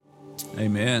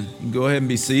Amen. You can go ahead and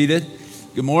be seated.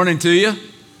 Good morning to you.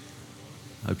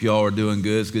 Hope you all are doing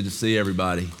good. It's good to see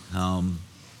everybody. I'm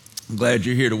glad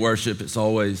you're here to worship. It's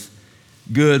always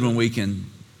good when we can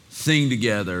sing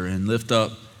together and lift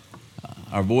up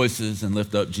our voices and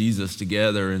lift up Jesus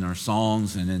together in our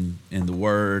songs and in the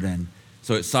Word. And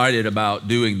so excited about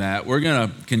doing that. We're going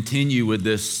to continue with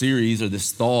this series or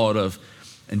this thought of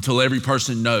until every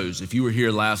person knows. If you were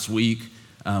here last week,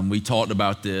 we talked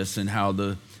about this and how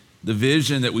the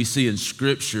vision that we see in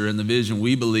Scripture and the vision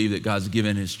we believe that God's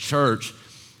given His church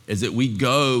is that we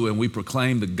go and we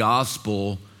proclaim the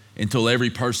gospel until every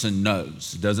person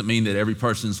knows. It doesn't mean that every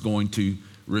person is going to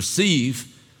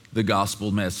receive the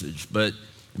gospel message, but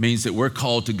it means that we're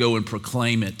called to go and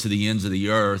proclaim it to the ends of the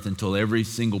earth until every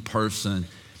single person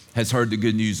has heard the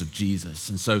good news of Jesus.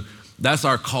 And so that's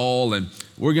our call, and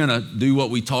we're going to do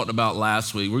what we talked about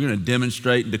last week. We're going to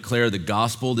demonstrate and declare the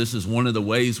gospel. This is one of the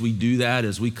ways we do that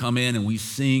as we come in and we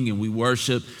sing and we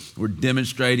worship. We're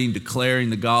demonstrating, declaring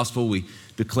the gospel. We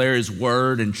declare His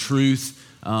word and truth.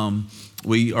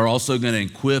 We are also going to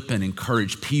equip and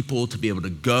encourage people to be able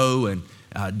to go and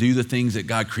do the things that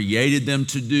God created them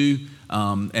to do.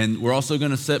 And we're also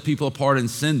going to set people apart and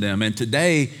send them. And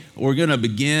today we're going to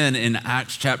begin in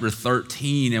Acts chapter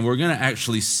 13, and we're going to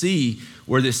actually see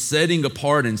where this setting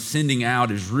apart and sending out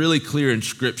is really clear in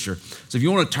Scripture. So if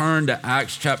you want to turn to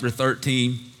Acts chapter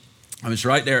 13, it's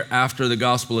right there after the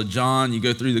Gospel of John. You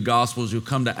go through the Gospels, you'll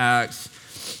come to Acts,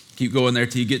 keep going there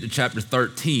till you get to chapter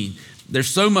 13. There's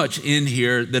so much in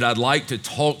here that I'd like to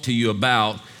talk to you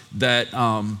about that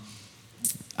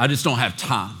I just don't have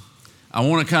time. I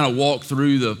want to kind of walk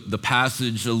through the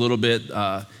passage a little bit.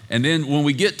 And then when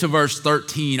we get to verse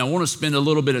 13, I want to spend a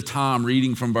little bit of time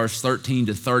reading from verse 13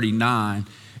 to 39.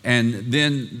 And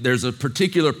then there's a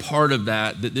particular part of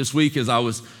that this week as I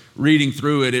was reading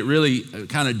through it, it really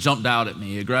kind of jumped out at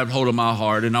me. It grabbed hold of my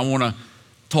heart. And I want to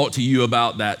talk to you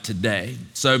about that today.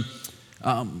 So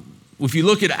if you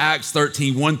look at Acts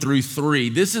 13, 1 through 3,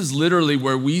 this is literally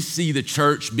where we see the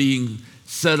church being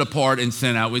set apart and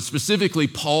sent out. With specifically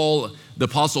Paul, the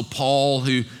Apostle Paul,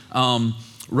 who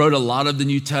wrote a lot of the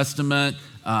New Testament,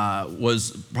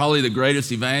 was probably the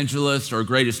greatest evangelist or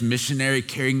greatest missionary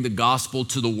carrying the gospel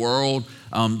to the world,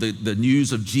 the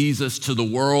news of Jesus to the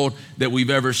world that we've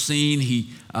ever seen.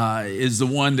 He is the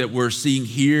one that we're seeing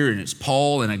here, and it's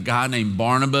Paul and a guy named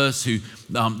Barnabas who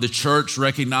the church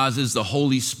recognizes the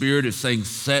Holy Spirit is saying,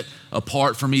 set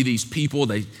apart for me these people.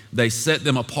 They set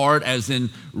them apart as in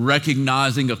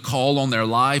recognizing a call on their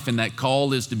life, and that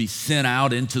call is to be sent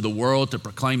out into the world to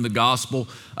proclaim the gospel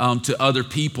to other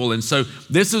people. And so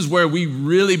this is where we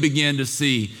really begin to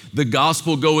see the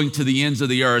gospel going to the ends of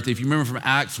the earth. If you remember from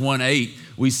Acts 1:8,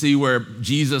 we see where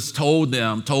Jesus told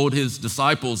His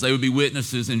disciples they would be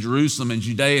witnesses in Jerusalem and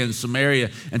Judea and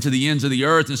Samaria and to the ends of the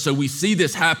earth. And so we see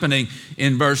this happening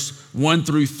in verse 1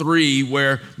 through 3,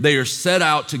 where they are set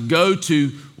out to go to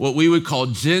what we would call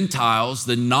Gentiles,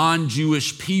 the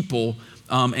non-Jewish people,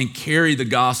 and carry the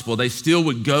gospel. They still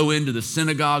would go into the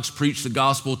synagogues, preach the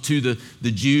gospel to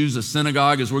the Jews. The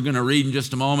synagogue, as we're going to read in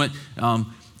just a moment,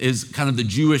 is kind of the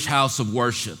Jewish house of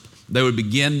worship. They would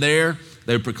begin there.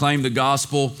 They would proclaim the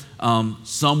gospel.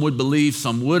 Some would believe,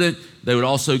 some wouldn't. They would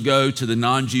also go to the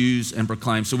non-Jews and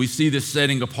proclaim. So we see this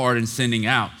setting apart and sending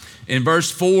out. In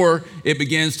verse 4, it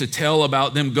begins to tell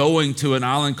about them going to an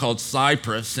island called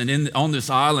Cyprus. And on this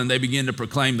island, they begin to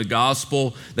proclaim the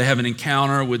gospel. They have an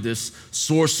encounter with this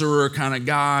sorcerer kind of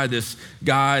guy, this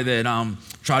guy that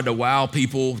tried to wow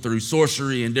people through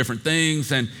sorcery and different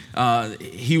things. And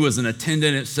he was an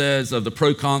attendant, it says, of the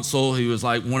proconsul. He was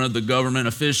like one of the government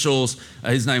officials.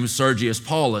 His name is Sergius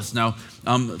Paulus. Now,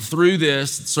 through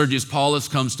this, Sergius Paulus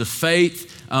comes to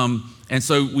faith. And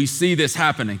so we see this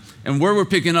happening. And where we're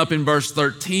picking up in verse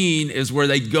 13 is where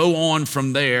they go on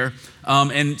from there.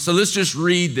 And so let's just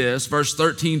read this, verse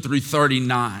 13 through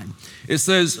 39. It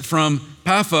says, from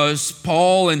Paphos,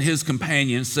 Paul and his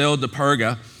companions sailed to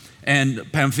Perga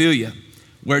and Pamphylia,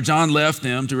 where John left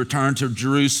them to return to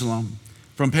Jerusalem.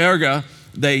 From Perga,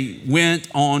 they went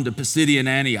on to Pisidian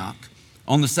Antioch.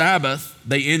 On the Sabbath,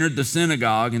 they entered the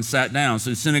synagogue and sat down.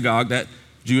 So the synagogue, that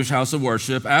Jewish house of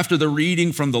worship, after the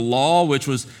reading from the law, which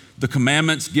was the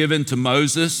commandments given to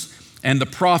Moses and the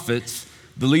prophets,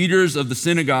 the leaders of the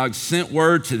synagogue sent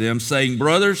word to them saying,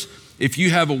 brothers, if you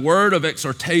have a word of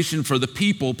exhortation for the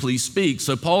people, please speak.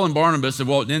 So Paul and Barnabas have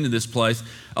walked into this place.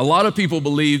 A lot of people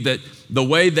believe that the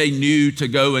way they knew to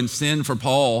go and send for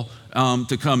Paul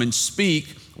to come and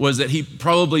speak was that he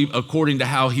probably, according to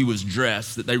how he was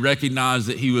dressed, that they recognized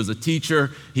that he was a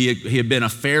teacher, he had been a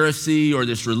Pharisee or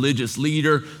this religious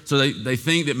leader. So they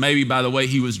think that maybe by the way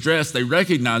he was dressed, they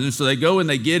recognize him. So they go and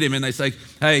they get him and they say,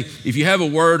 hey, if you have a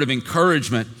word of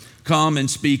encouragement, come and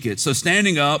speak it. So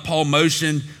standing up, Paul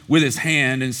motioned with his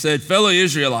hand and said, fellow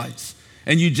Israelites,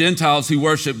 and you Gentiles who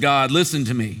worship God, listen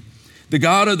to me. The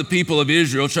God of the people of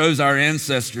Israel chose our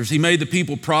ancestors. He made the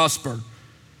people prosper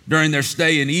during their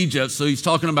stay in Egypt. So he's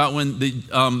talking about when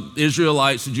the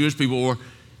Israelites, the Jewish people, were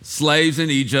slaves in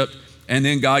Egypt, and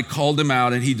then God called them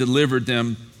out and he delivered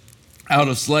them out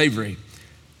of slavery.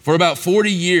 For about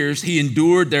 40 years, he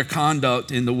endured their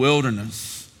conduct in the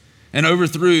wilderness and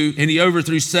he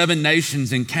overthrew 7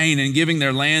 nations in Canaan, giving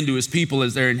their land to his people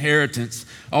as their inheritance.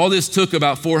 All this took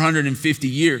about 450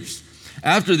 years.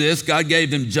 After this, God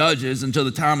gave them judges until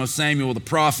the time of Samuel the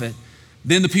prophet.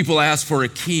 Then the people asked for a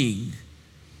king.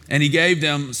 And he gave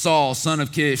them Saul, son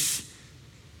of Kish,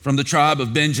 from the tribe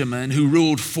of Benjamin, who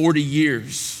ruled 40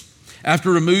 years.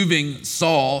 After removing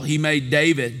Saul, he made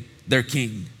David their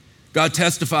king. God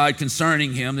testified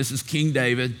concerning him, this is King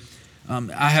David,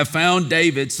 I have found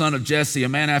David, son of Jesse, a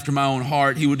man after my own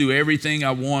heart. He will do everything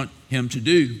I want him to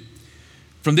do.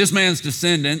 From this man's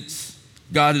descendants,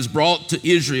 God has brought to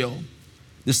Israel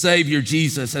the Savior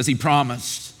Jesus, as he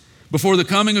promised. Before the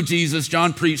coming of Jesus,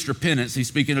 John preached repentance. He's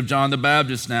speaking of John the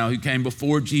Baptist now, who came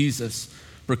before Jesus,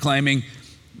 proclaiming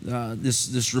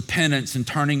this repentance and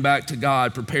turning back to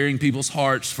God, preparing people's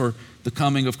hearts for the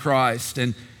coming of Christ.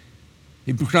 And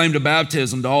he proclaimed a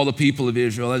baptism to all the people of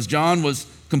Israel. As John was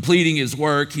completing his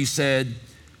work, he said,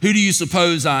 who do you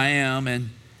suppose I am?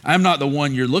 And I'm not the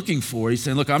one you're looking for. He's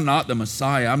saying, look, I'm not the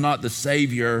Messiah. I'm not the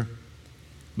Savior.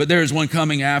 But there is one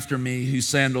coming after me whose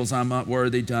sandals I'm not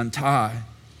worthy to untie.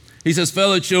 He says,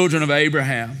 fellow children of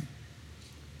Abraham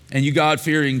and you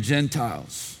God-fearing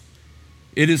Gentiles,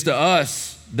 it is to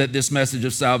us that this message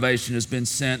of salvation has been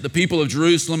sent. The people of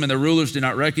Jerusalem and their rulers did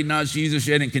not recognize Jesus,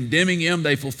 yet in condemning him,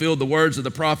 they fulfilled the words of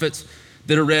the prophets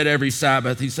that are read every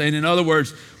Sabbath. He's saying, in other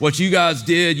words, what you guys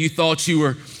did, you thought you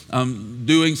were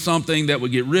doing something that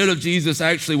would get rid of Jesus.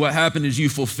 Actually, what happened is you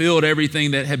fulfilled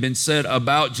everything that had been said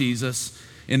about Jesus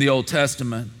in the Old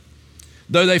Testament.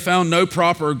 Though they found no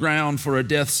proper ground for a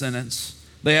death sentence,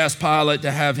 they asked Pilate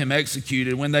to have him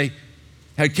executed. When they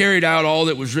had carried out all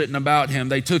that was written about him,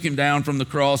 they took him down from the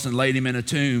cross and laid him in a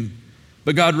tomb.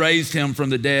 But God raised him from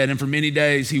the dead, and for many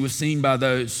days he was seen by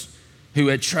those who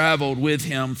had traveled with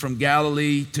him from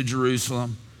Galilee to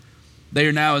Jerusalem. They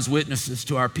are now as witnesses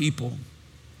to our people.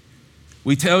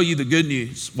 We tell you the good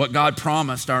news, what God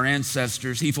promised our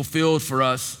ancestors. He fulfilled for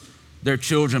us, their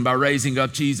children, by raising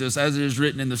up Jesus. As it is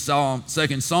written in the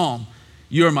second Psalm,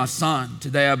 you are my son,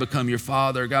 today I become your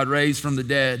father. God raised him from the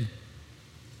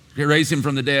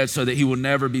dead so that he will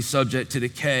never be subject to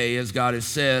decay. As God has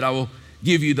said, I will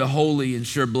give you the holy and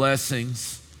sure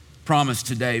blessings promised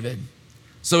to David.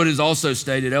 So it is also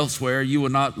stated elsewhere, you will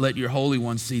not let your Holy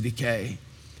One see decay.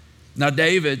 Now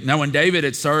when David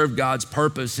had served God's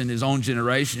purpose in his own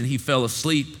generation, he fell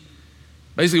asleep.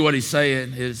 Basically what he's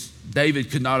saying is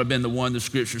David could not have been the one the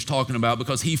scripture's talking about,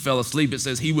 because he fell asleep. It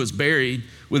says he was buried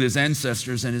with his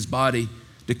ancestors and his body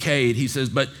decayed. He says,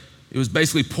 but it was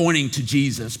basically pointing to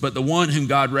Jesus. But the one whom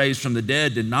God raised from the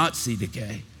dead did not see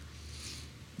decay.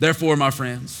 Therefore, my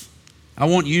friends, I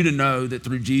want you to know that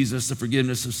through Jesus, the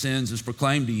forgiveness of sins is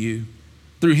proclaimed to you.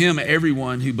 Through him,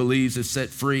 everyone who believes is set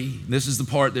free. This is the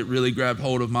part that really grabbed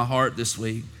hold of my heart this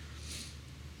week.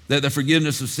 That the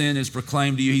forgiveness of sin is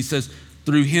proclaimed to you. He says,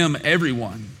 through him,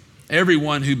 everyone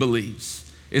who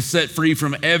believes is set free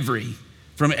from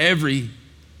every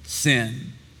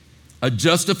sin. A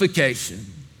justification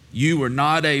you were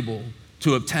not able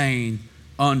to obtain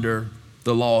under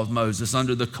the law of Moses,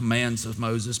 under the commands of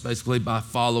Moses, basically by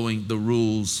following the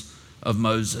rules of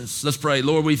Moses. Let's pray.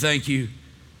 Lord, we thank you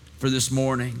for this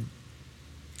morning,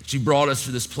 that you brought us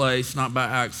to this place, not by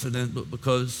accident, but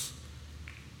because,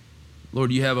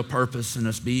 Lord, you have a purpose in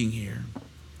us being here.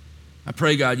 I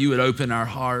pray, God, you would open our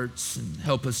hearts and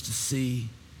help us to see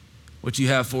what you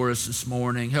have for us this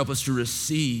morning. Help us to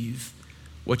receive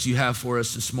what you have for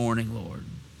us this morning, Lord.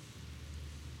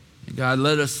 And God,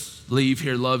 let us leave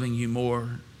here loving you more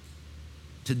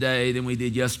today than we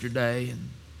did yesterday. And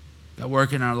God,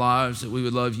 work in our lives that we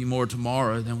would love you more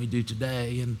tomorrow than we do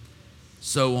today. And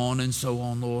so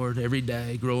on, Lord, every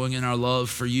day, growing in our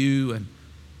love for you and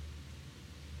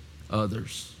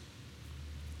others.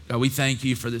 God, we thank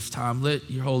you for this time.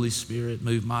 Let your Holy Spirit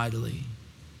move mightily.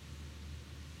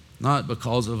 Not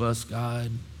because of us, God,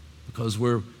 because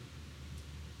we're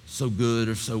so good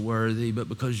or so worthy, but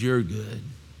because you're good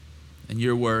and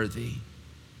you're worthy.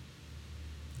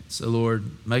 So, Lord,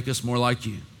 make us more like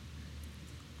you.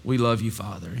 We love you,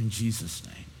 Father, in Jesus'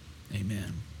 name,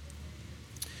 amen.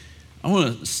 I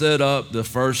want to set up the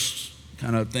first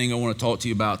kind of thing I want to talk to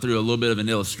you about through a little bit of an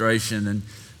illustration. And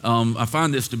I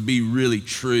find this to be really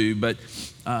true, but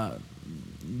the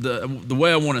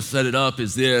way I want to set it up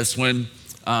is this. When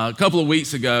a couple of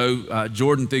weeks ago,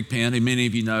 Jordan Thigpen, who many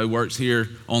of you know, works here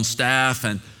on staff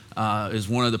and is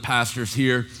one of the pastors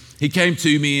here. He came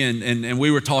to me and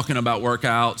we were talking about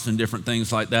workouts and different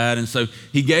things like that. And so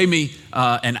he gave me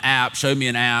an app, showed me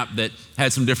an app that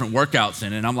had some different workouts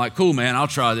in it. And I'm like, cool, man, I'll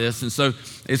try this. And so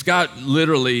it's got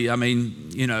literally, hundreds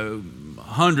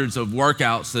of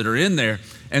workouts that are in there.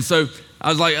 And so I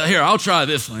was like, here, I'll try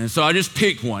this one. And so I just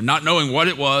picked one, not knowing what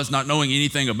it was, not knowing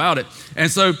anything about it.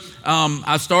 And so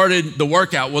I started the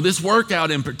workout. Well, this workout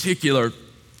in particular,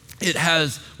 it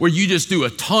has where you just do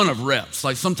a ton of reps.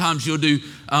 Like sometimes you'll do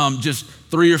just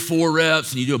 3 or 4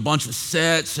 reps and you do a bunch of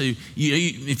sets. So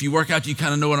if you work out, you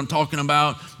kind of know what I'm talking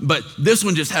about. But this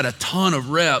one just had a ton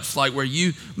of reps, like where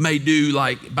you may do,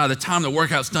 like by the time the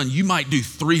workout's done, you might do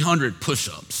 300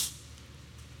 push-ups.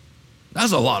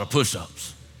 That's a lot of push-ups.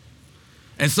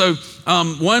 And so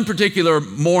one particular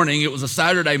morning, it was a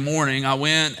Saturday morning, I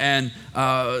went and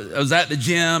I was at the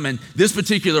gym, and this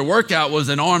particular workout was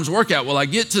an arms workout. Well, I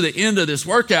get to the end of this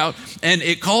workout and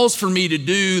it calls for me to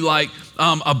do like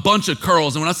a bunch of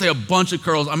curls. And when I say a bunch of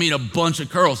curls, I mean a bunch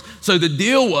of curls. So the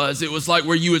deal was, it was like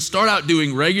where you would start out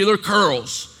doing regular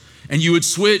curls and you would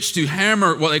switch to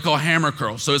what they call hammer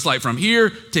curls. So it's like from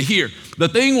here to here. The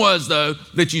thing was though,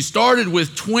 that you started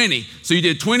with 20. So you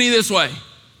did 20 this way,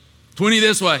 20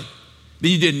 this way.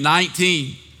 Then you did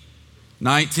 19,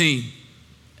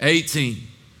 18.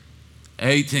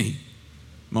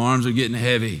 My arms are getting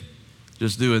heavy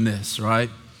just doing this, right?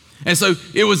 And so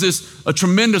it was a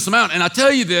tremendous amount. And I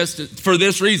tell you this for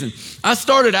this reason. I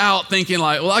started out thinking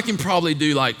like, well, I can probably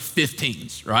do like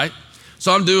 15s, right?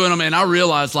 So I'm doing them and I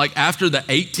realized like after the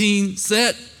 18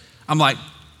 set, I'm like,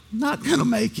 not gonna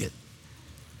make it.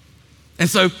 And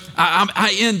so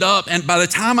I end up, and by the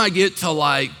time I get to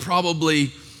like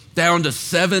probably down to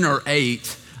 7 or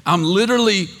 8, I'm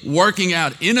literally working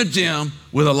out in a gym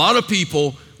with a lot of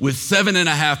people with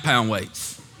 7.5 pound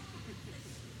weights.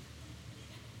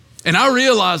 And I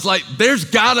realized like there's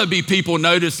gotta be people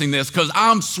noticing this because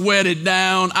I'm sweated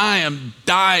down, I am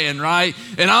dying, right?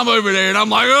 And I'm over there and I'm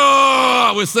like,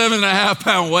 oh, with 7.5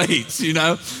 pound weights, you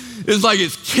know? It's like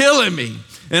it's killing me.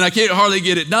 And I can't hardly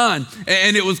get it done.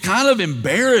 And it was kind of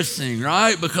embarrassing,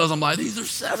 right? Because I'm like, these are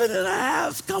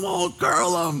 7.5s, come on,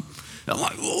 curl them. And I'm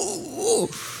like, oh,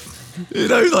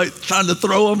 like trying to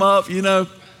throw them up,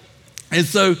 And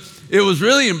so it was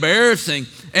really embarrassing.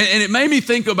 And it made me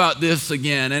think about this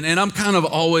again. And I'm kind of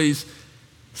always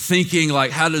thinking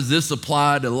like, how does this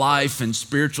apply to life and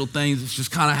spiritual things? It's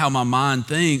just kind of how my mind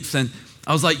thinks. And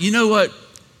I was like, you know what?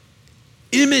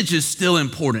 Image is still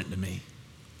important to me.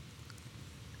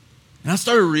 And I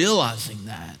started realizing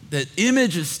that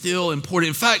image is still important.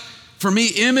 In fact, for me,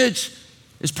 image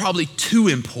is probably too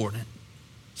important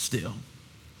still.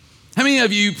 How many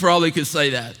of you probably could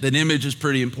say that image is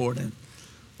pretty important?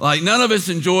 Like none of us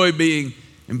enjoy being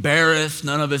embarrassed.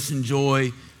 None of us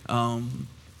enjoy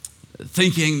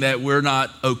thinking that we're not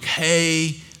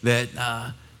okay,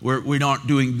 that we're not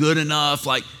doing good enough.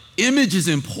 Like image is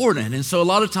important. And so a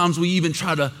lot of times we even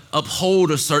try to uphold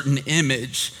a certain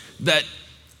image that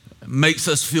makes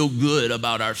us feel good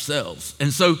about ourselves.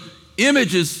 And so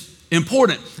image is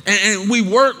important. And we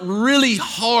work really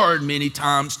hard many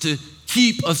times to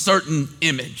keep a certain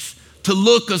image, to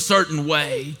look a certain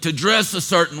way, to dress a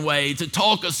certain way, to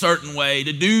talk a certain way,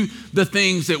 to do the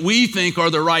things that we think are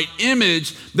the right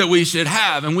image that we should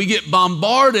have. And we get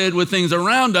bombarded with things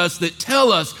around us that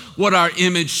tell us what our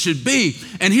image should be.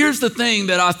 And here's the thing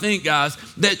that I think, guys,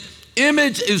 that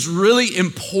image is really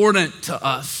important to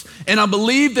us. And I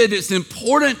believe that it's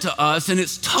important to us and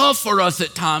it's tough for us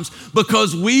at times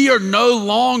because we are no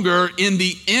longer in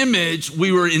the image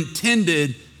we were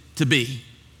intended to be.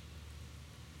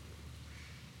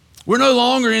 We're no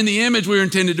longer in the image we were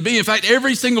intended to be. In fact,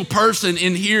 every single person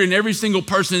in here and every single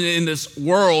person in this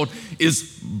world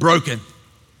is broken.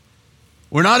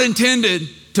 We're not intended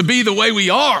to be the way we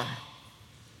are.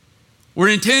 We're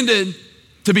intended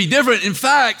to be different. In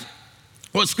fact,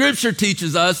 what Scripture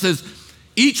teaches us is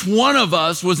each one of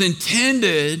us was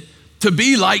intended to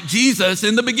be like Jesus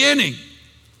in the beginning.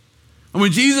 And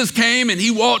when Jesus came and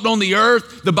he walked on the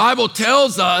earth, the Bible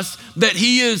tells us that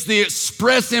he is the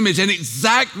express image, an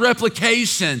exact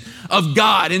replication of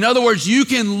God. In other words, you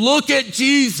can look at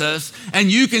Jesus and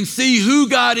you can see who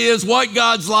God is, what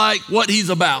God's like, what he's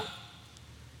about.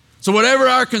 So whatever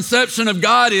our conception of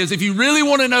God is, if you really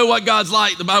want to know what God's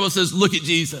like, the Bible says, look at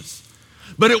Jesus.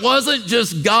 But it wasn't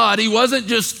just God. He wasn't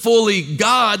just fully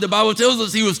God. The Bible tells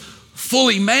us he was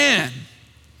fully man.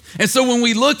 And so when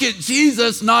we look at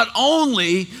Jesus, not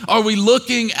only are we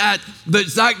looking at the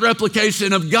exact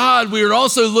replication of God, we are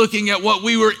also looking at what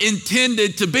we were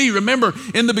intended to be. Remember,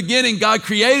 in the beginning, God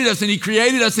created us, and he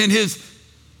created us in his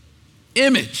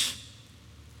image.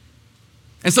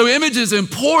 And so image is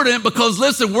important because,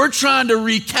 listen, we're trying to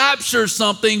recapture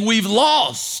something we've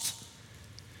lost.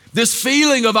 This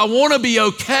feeling of I want to be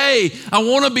okay, I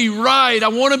want to be right, I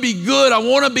want to be good, I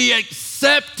want to be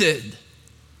accepted.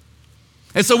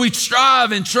 And so we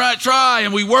strive and try,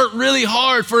 and we work really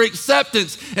hard for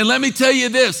acceptance. And let me tell you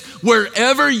this,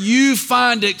 wherever you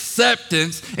find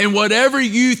acceptance and whatever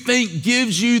you think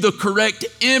gives you the correct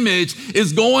image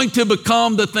is going to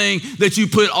become the thing that you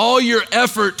put all your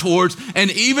effort towards,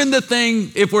 and even the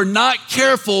thing, if we're not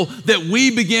careful, that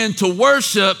we begin to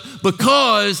worship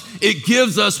because it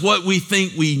gives us what we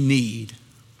think we need.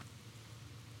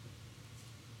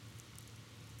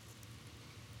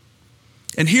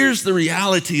 And here's the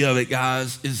reality of it,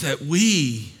 guys, is that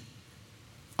we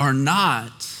are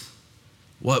not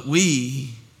what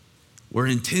we were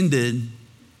intended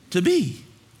to be.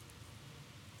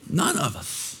 None of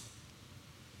us.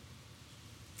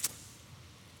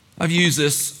 I've used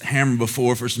this hammer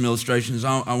before for some illustrations.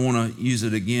 I want to use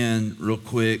it again real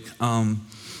quick.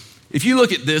 If you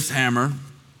look at this hammer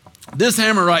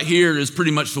right here is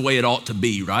pretty much the way it ought to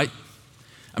be, right?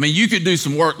 I mean, you could do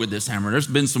some work with this hammer. There's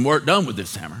been some work done with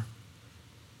this hammer.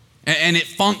 And it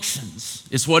functions.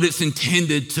 It's what it's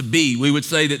intended to be. We would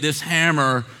say that this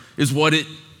hammer is what it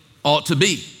ought to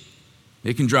be.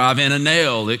 It can drive in a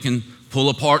nail. It can pull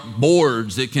apart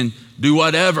boards. It can do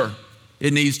whatever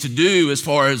it needs to do as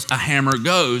far as a hammer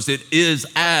goes. It is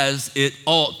as it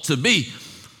ought to be.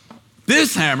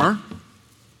 This hammer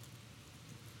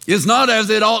is not as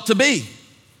it ought to be.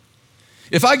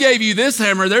 If I gave you this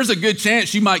hammer, there's a good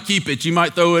chance you might keep it. You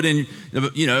might throw it in,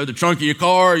 the trunk of your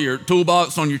car, your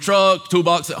toolbox on your truck,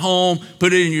 toolbox at home,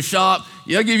 put it in your shop.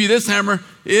 Yeah, I give you this hammer.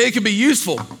 It could be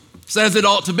useful. It's as it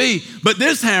ought to be. But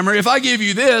this hammer, if I give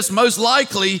you this, most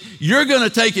likely you're going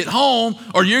to take it home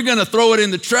or you're going to throw it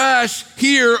in the trash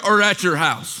here or at your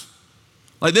house.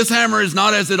 Like, this hammer is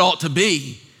not as it ought to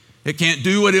be. It can't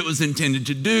do what it was intended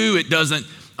to do. It doesn't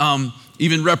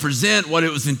even represent what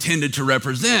it was intended to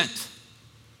represent.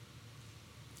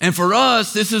 And for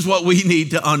us, this is what we need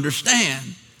to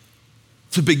understand.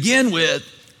 To begin with,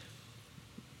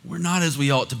 we're not as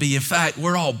we ought to be. In fact,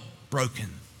 we're all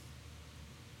broken.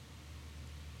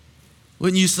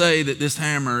 Wouldn't you say that this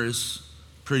hammer is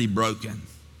pretty broken?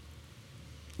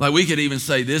 Like, we could even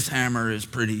say this hammer is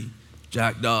pretty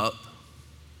jacked up.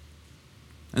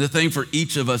 And the thing for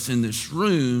each of us in this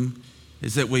room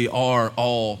is that we are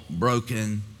all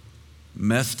broken,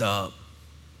 messed up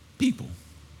people.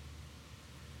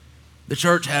 The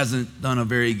church hasn't done a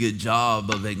very good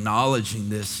job of acknowledging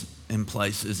this in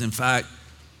places. In fact,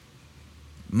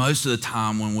 most of the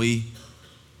time when we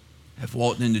have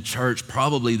walked into church,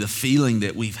 probably the feeling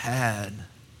that we've had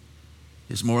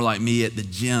is more like me at the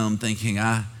gym thinking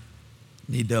I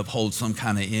need to uphold some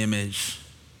kind of image.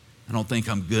 I don't think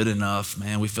I'm good enough,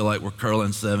 man. We feel like we're curling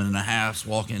 7.5s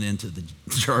walking into the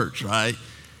church, right?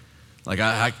 Like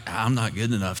I'm not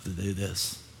good enough to do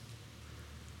this.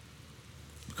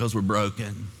 Because we're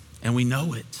broken and we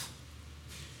know it.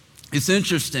 It's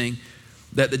interesting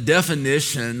that the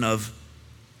definition of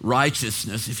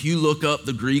righteousness, if you look up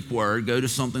the Greek word, go to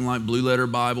something like Blue Letter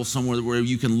Bible, somewhere where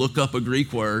you can look up a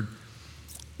Greek word,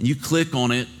 and you click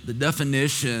on it, the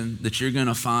definition that you're going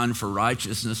to find for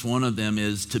righteousness, one of them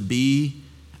is to be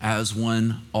as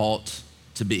one ought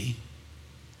to be.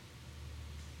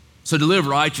 So to live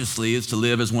righteously is to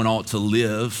live as one ought to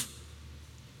live.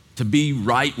 To be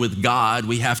right with God,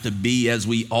 we have to be as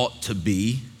we ought to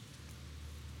be.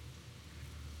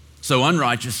 So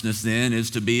unrighteousness then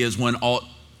is to be as one ought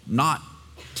not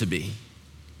to be.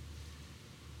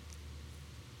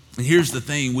 And here's the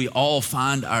thing, we all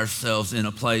find ourselves in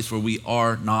a place where we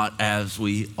are not as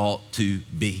we ought to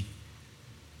be.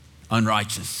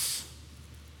 Unrighteous.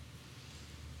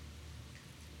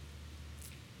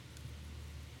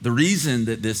 The reason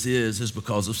that this is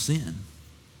because of sin.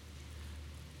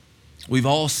 We've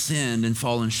all sinned and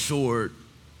fallen short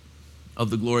of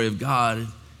the glory of God,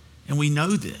 and we know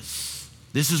this.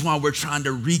 This is why we're trying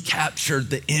to recapture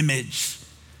the image.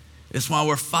 It's why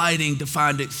we're fighting to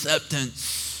find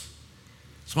acceptance.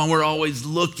 It's why we're always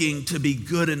looking to be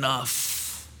good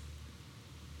enough.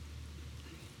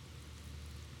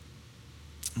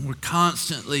 We're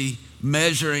constantly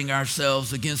measuring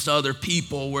ourselves against other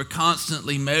people. We're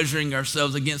constantly measuring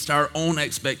ourselves against our own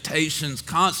expectations,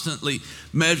 constantly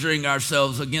measuring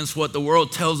ourselves against what the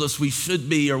world tells us we should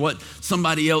be or what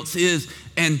somebody else is.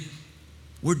 And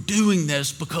we're doing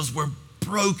this because we're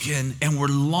broken and we're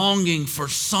longing for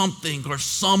something or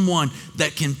someone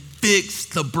that can fix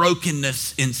the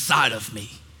brokenness inside of me.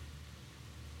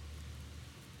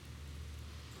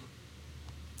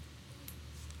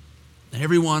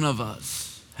 Every one of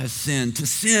us has sinned. To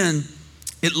sin,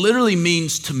 it literally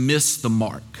means to miss the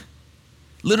mark.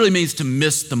 Literally means to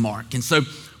miss the mark. And so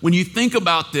when you think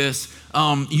about this,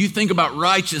 you think about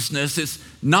righteousness, it's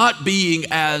not being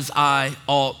as I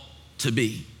ought to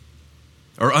be.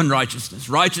 Or unrighteousness.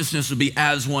 Righteousness would be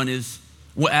as one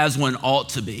ought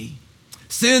to be.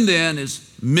 Sin then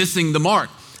is missing the mark.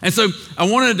 And so I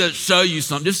wanted to show you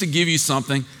something, just to give you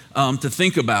something to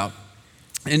think about.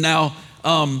 And now,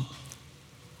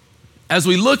 as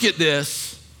we look at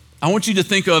this, I want you to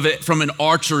think of it from an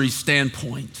archery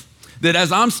standpoint. That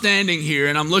as I'm standing here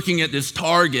and I'm looking at this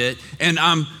target and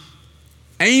I'm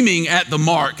aiming at the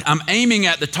mark, I'm aiming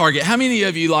at the target. How many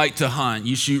of you like to hunt?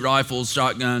 You shoot rifles,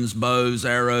 shotguns, bows,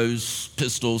 arrows,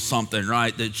 pistols, something,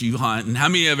 right, that you hunt. And how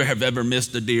many of you have ever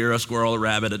missed a deer, a squirrel, a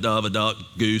rabbit, a dove, a duck,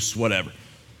 goose, whatever,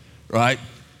 right?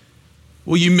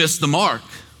 Well, you missed the mark.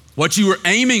 What you were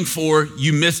aiming for,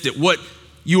 you missed it. What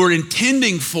you were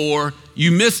intending for,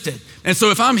 you missed it. And so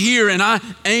if I'm here and I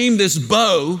aim this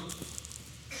bow,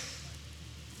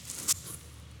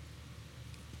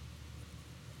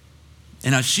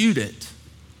 and I shoot it,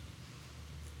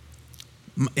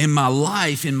 in my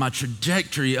life, in my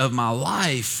trajectory of my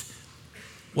life,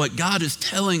 what God is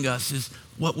telling us is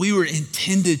what we were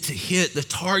intended to hit, the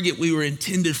target we were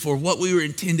intended for, what we were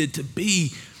intended to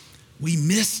be, we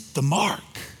missed the mark.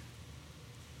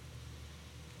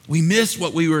 We missed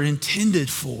what we were intended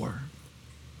for.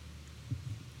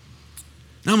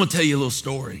 Now I'm going to tell you a little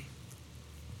story.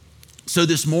 So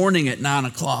this morning at 9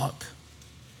 o'clock,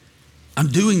 I'm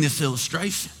doing this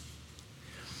illustration.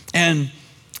 And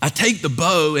I take the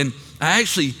bow and I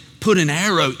actually put an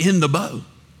arrow in the bow.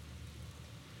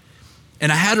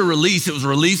 And I had a release. It was a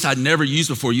release I'd never used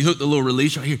before. You hook the little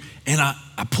release right here. And I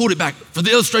pulled it back. For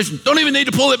the illustration, don't even need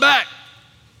to pull it back.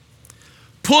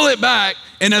 Pull it back.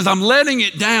 And as I'm letting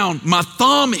it down, my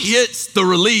thumb hits the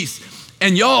release.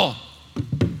 And y'all,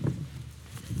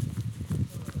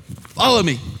 follow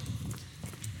me.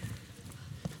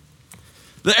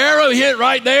 The arrow hit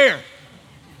right there.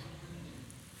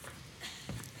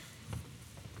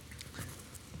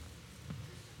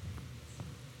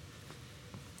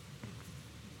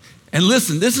 And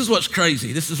listen, this is what's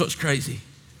crazy. This is what's crazy.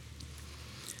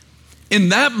 In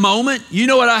that moment, you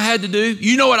know what I had to do?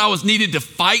 You know what I was needed to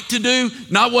fight to do?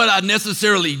 Not what I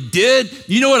necessarily did.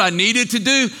 You know what I needed to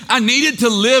do? I needed to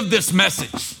live this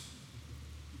message.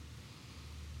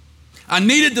 I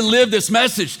needed to live this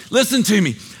message. Listen to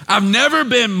me. I've never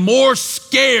been more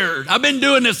scared. I've been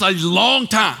doing this a long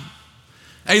time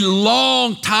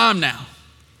now.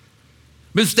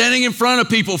 Been standing in front of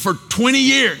people for 20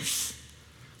 years,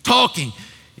 talking.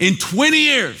 In 20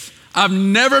 years, I've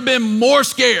never been more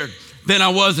scared than I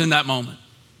was in that moment.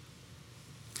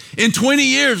 In 20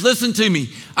 years, listen to me,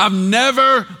 I've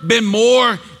never been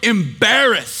more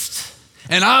embarrassed,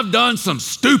 and I've done some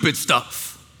stupid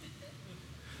stuff,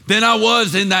 than I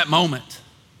was in that moment.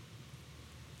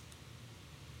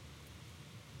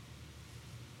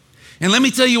 And let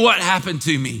me tell you what happened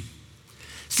to me.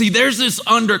 See, there's this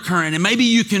undercurrent, and maybe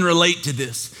you can relate to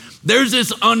this. There's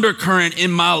this undercurrent in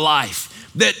my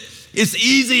life that it's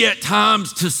easy at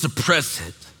times to suppress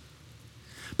it.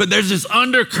 But there's this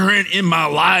undercurrent in my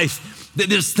life, that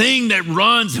this thing that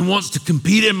runs and wants to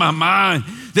compete in my mind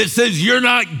that says you're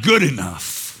not good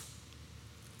enough.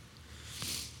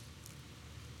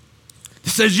 It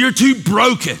says you're too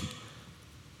broken.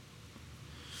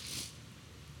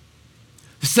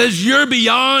 It says you're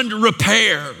beyond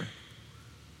repair.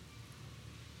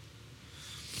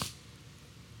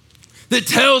 That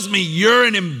tells me you're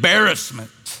an embarrassment.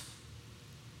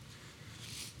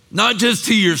 Not just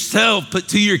to yourself, but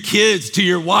to your kids, to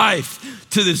your wife,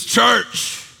 to this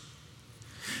church.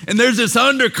 And there's this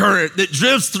undercurrent that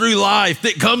drifts through life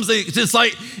that comes, it's just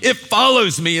like, it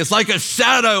follows me. It's like a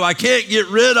shadow I can't get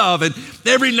rid of. And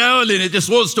every now and then it just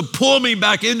wants to pull me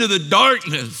back into the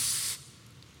darkness.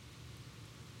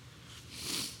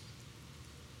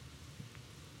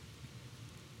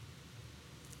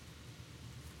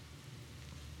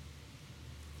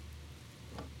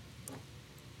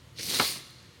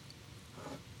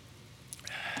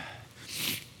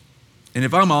 And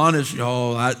if I'm honest,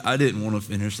 y'all, I didn't want to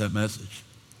finish that message.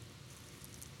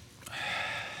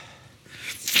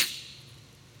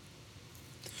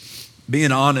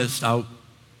 being honest, I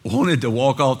wanted to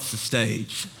walk off the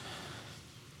stage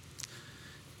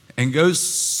and go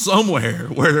somewhere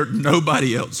where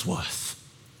nobody else was.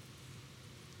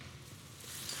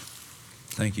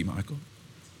 Thank you, Michael.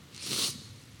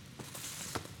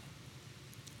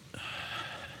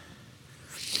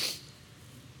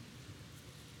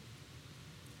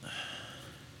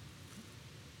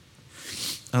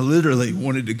 I literally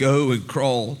wanted to go and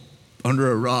crawl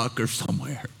under a rock or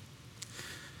somewhere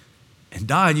and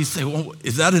die. And you say, well,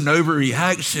 is that an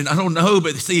overreaction? I don't know.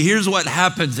 But see, here's what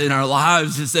happens in our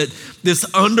lives is that this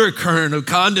undercurrent of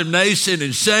condemnation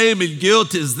and shame and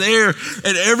guilt is there.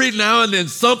 And every now and then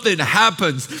something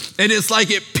happens. And it's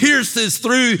like it pierces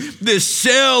through this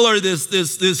shell or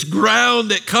this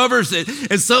ground that covers it.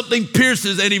 And something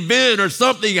pierces, an event or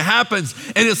something happens.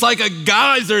 And it's like a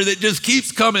geyser that just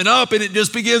keeps coming up, and it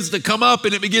just begins to come up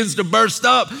and it begins to burst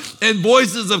up. And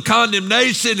voices of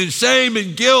condemnation and shame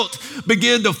and guilt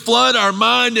begin to flood our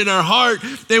mind and our heart,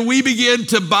 and we begin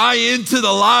to buy into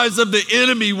the lies of the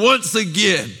enemy once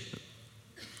again.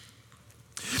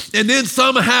 And then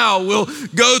somehow we'll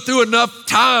go through enough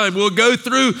time, we'll go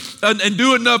through and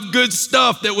do enough good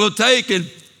stuff that we'll take, and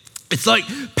it's like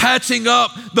patching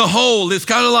up the hole. It's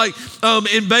kind of like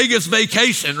in Vegas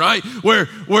Vacation, right? Where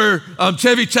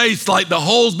Chevy Chase, like the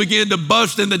holes begin to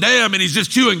bust in the dam and he's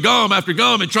just chewing gum after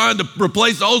gum and trying to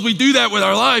replace the holes. We do that with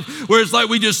our life, where it's like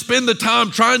we just spend the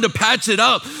time trying to patch it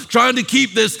up, trying to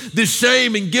keep this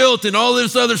shame and guilt and all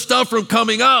this other stuff from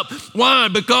coming up. Why?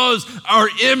 Because our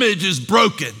image is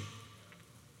broken.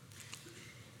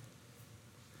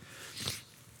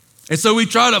 And so we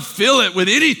try to fill it with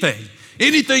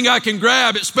anything I can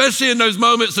grab, especially in those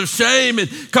moments of shame and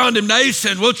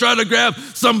condemnation. We'll try to grab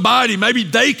somebody, maybe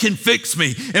they can fix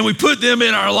me, and we put them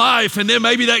in our life, and then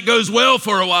maybe that goes well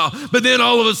for a while. But then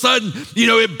all of a sudden,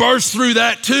 it bursts through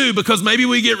that too, because maybe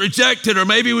we get rejected, or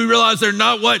maybe we realize they're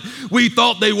not what we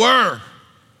thought they were.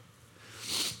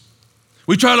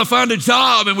 We try to find a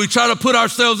job and we try to put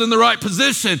ourselves in the right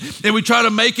position and we try to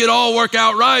make it all work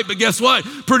out right. But guess what?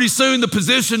 Pretty soon the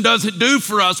position doesn't do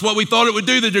for us what we thought it would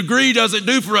do. The degree doesn't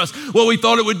do for us what we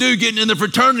thought it would do. Getting in the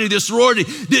fraternity, the sorority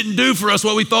didn't do for us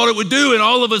what we thought it would do. And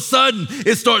all of a sudden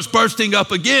it starts bursting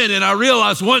up again. And I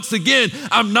realize once again,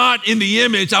 I'm not in the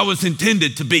image I was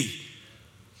intended to be.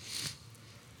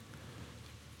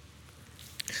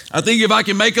 I think if I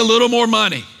can make a little more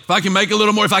money, if I can make a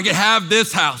little more, if I could have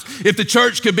this house, if the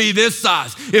church could be this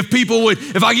size,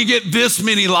 if I could get this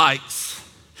many likes,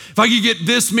 if I could get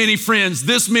this many friends,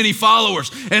 this many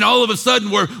followers, and all of a sudden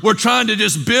we're trying to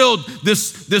just build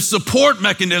this support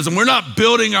mechanism. We're not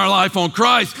building our life on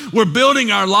Christ. We're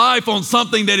building our life on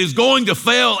something that is going to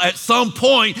fail at some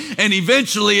point, and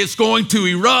eventually it's going to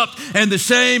erupt, and the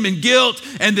shame and guilt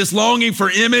and this longing for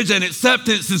image and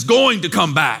acceptance is going to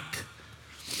come back.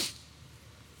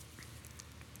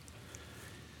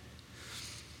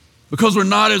 Because we're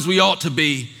not as we ought to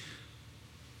be.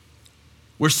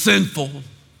 We're sinful.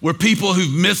 We're people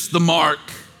who've missed the mark.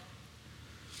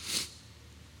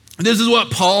 And this is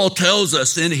what Paul tells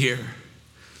us in here.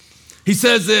 He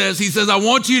says this, he says, I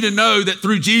want you to know that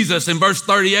through Jesus, in verse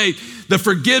 38, the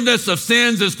forgiveness of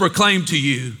sins is proclaimed to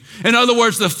you. In other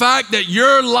words, the fact that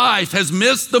your life has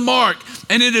missed the mark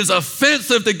and it is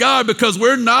offensive to God because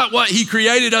we're not what he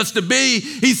created us to be.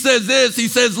 He says this, he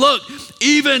says, look,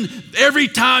 even every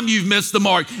time you've missed the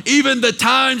mark, even the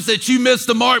times that you missed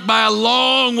the mark by a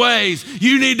long ways,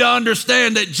 you need to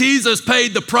understand that Jesus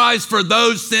paid the price for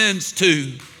those sins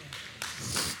too.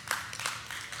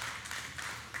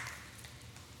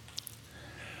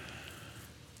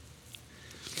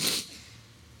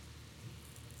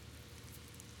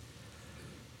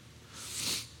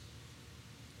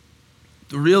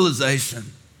 The realization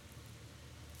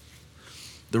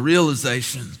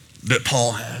that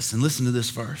Paul has, and listen to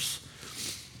this verse.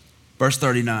 Verse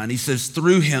 39, he says,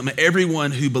 through him,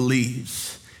 everyone who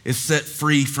believes is set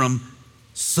free from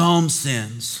some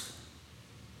sins.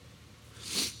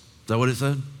 Is that what it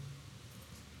said?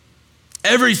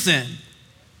 Every sin.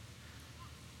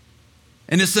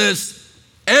 And it says,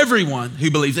 everyone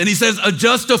who believes. And he says, a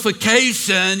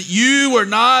justification you were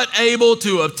not able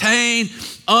to obtain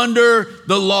under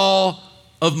the law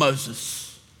of Moses.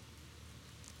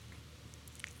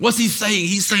 What's he saying?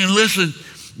 He's saying, listen,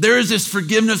 there is this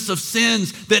forgiveness of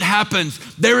sins that happens.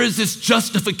 There is this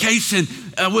justification.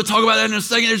 We'll talk about that in a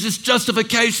second. There's this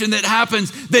justification that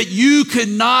happens that you could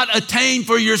not attain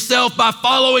for yourself by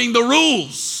following the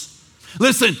rules.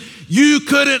 Listen, you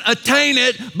couldn't attain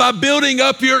it by building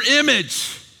up your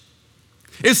image.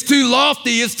 It's too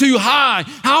lofty, it's too high.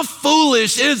 How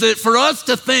foolish is it for us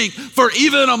to think for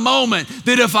even a moment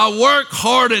that if I work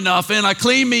hard enough and I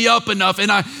clean me up enough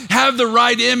and I have the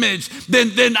right image,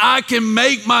 then I can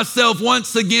make myself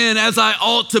once again as I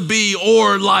ought to be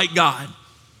or like God.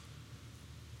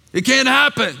 It can't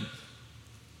happen.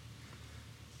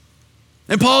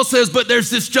 And Paul says, but there's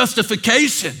this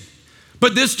justification.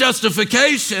 But this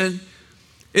justification,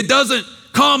 it doesn't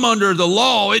come under the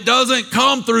law. It doesn't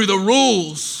come through the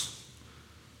rules.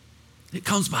 It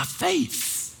comes by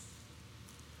faith.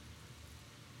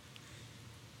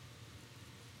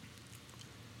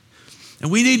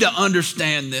 And we need to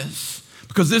understand this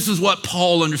because this is what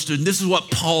Paul understood. And this is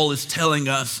what Paul is telling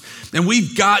us. And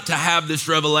we've got to have this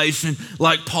revelation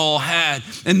like Paul had.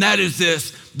 And that is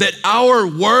this, that our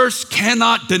worst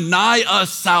cannot deny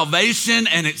us salvation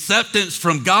and acceptance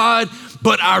from God,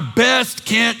 but our best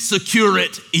can't secure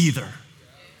it either.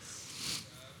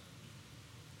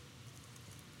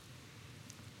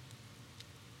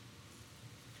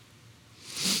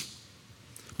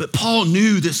 But Paul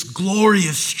knew this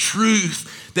glorious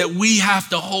truth that we have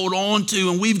to hold on to,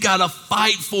 and we've got to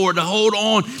fight for, to hold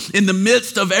on in the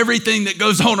midst of everything that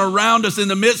goes on around us, in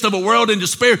the midst of a world in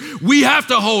despair. We have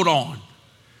to hold on.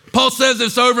 Paul says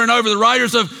this over and over. The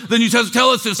writers of the New Testament tell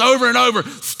us this over and over.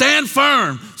 Stand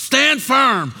firm,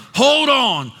 hold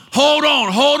on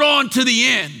to the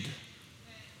end.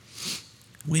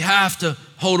 We have to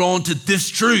hold on to this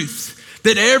truth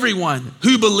that everyone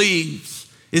who believes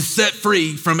is set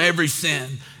free from every sin,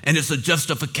 and it's a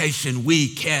justification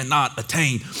we cannot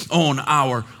attain on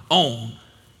our own.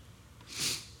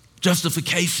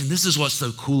 Justification, this is what's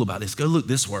so cool about this. Go look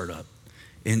this word up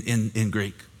in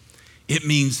Greek. It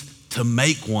means to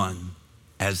make one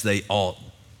as they ought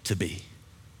to be.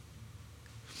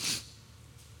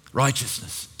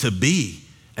 Righteousness, to be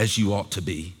as you ought to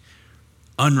be.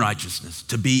 Unrighteousness,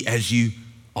 to be as you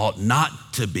ought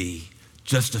not to be.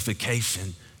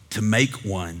 Justification, to make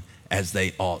one as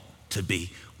they ought to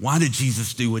be. Why did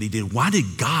Jesus do what he did? Why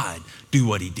did God do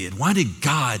what he did? Why did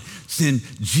God send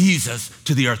Jesus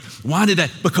to the earth? Why did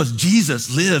that? Because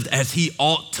Jesus lived as he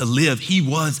ought to live. He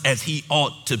was as he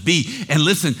ought to be. And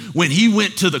listen, when he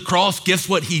went to the cross, guess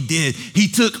what he did? He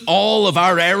took all of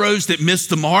our arrows that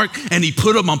missed the mark and he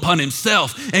put them upon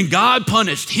himself. And God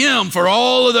punished him for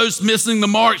all of those missing the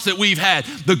marks that we've had.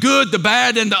 The good, the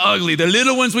bad, and the ugly. The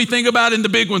little ones we think about and the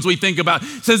big ones we think about.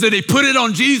 It says that he put it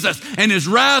on Jesus, and his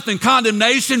wrath and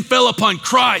condemnation fell upon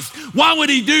Christ. Why would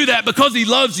he do that? Because he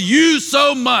loves you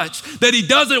so much that he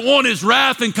doesn't want his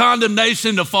wrath and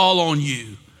condemnation to fall on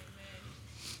you.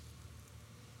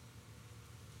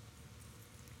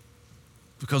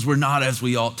 Because we're not as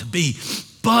we ought to be.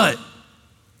 But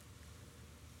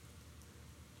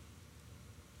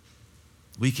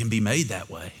we can be made that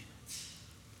way.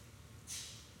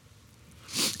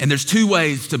 And there's two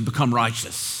ways to become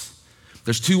righteous.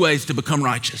 There's two ways to become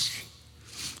righteous.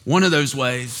 One of those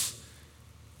ways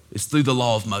is through the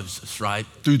law of Moses, right?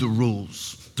 Through the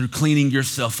rules, through cleaning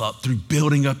yourself up, through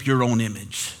building up your own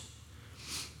image,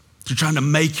 through trying to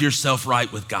make yourself right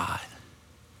with God.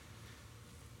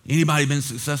 Anybody been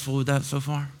successful with that so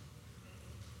far?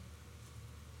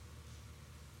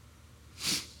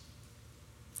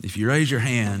 If you raise your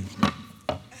hand,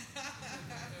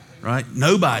 right?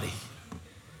 Nobody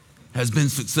has been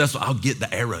successful. I'll get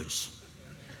the arrows.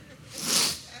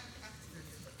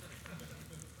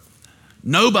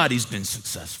 Nobody's been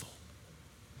successful.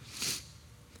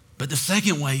 But the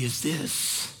second way is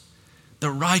this, the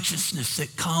righteousness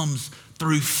that comes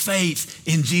through faith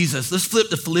in Jesus. Let's flip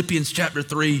to Philippians chapter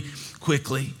 3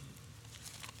 quickly.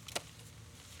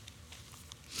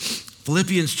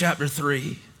 Philippians chapter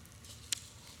 3.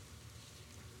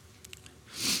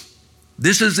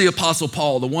 This is the Apostle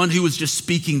Paul, the one who was just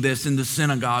speaking this in the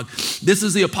synagogue. This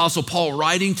is the Apostle Paul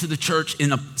writing to the church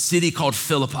in a city called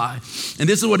Philippi. And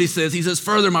this is what he says. He says,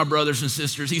 further, my brothers and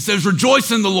sisters, he says,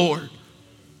 rejoice in the Lord.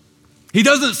 He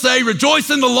doesn't say rejoice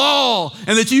in the law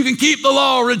and that you can keep the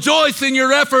law. Rejoice in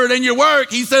your effort and your work.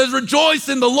 He says rejoice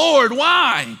in the Lord.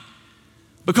 Why?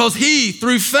 Because he,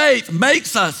 through faith,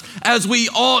 makes us as we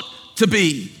ought to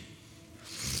be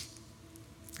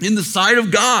in the sight of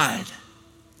God.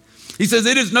 He says,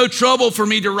 it is no trouble for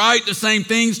me to write the same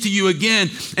things to you again,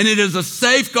 and it is a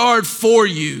safeguard for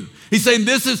you. He's saying,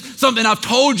 this is something I've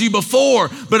told you before,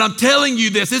 but I'm telling you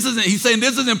this. He's saying,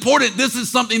 this is important. This is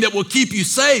something that will keep you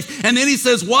safe. And then he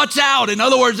says, watch out. In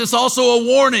other words, it's also a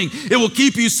warning. It will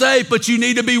keep you safe, but you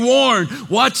need to be warned.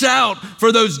 Watch out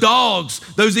for those dogs,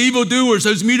 those evildoers,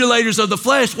 those mutilators of the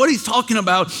flesh. What he's talking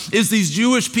about is these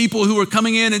Jewish people who are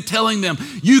coming in and telling them,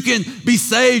 you can be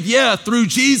saved, yeah, through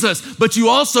Jesus, but you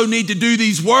also need to do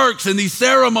these works and these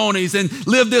ceremonies and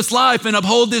live this life and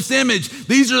uphold this image.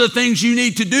 These are the things you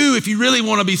need to do if you really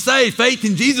want to be saved. Faith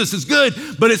in Jesus is good,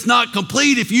 but it's not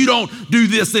complete if you don't do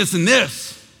this, this, and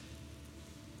this.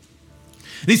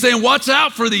 And he's saying, watch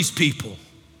out for these people.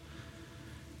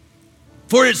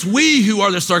 For it's we who are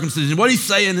the circumcision. What he's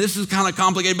saying, this is kind of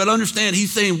complicated, but understand,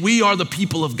 he's saying we are the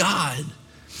people of God.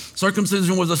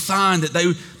 Circumcision was a sign that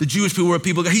the Jewish people were a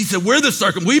people of God. He said, we're the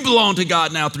circumcision. We belong to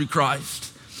God now through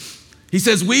Christ. He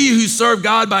says, we who serve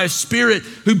God by a spirit,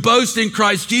 who boast in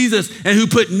Christ Jesus, and who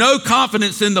put no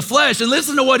confidence in the flesh. And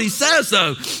listen to what he says,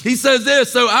 though. He says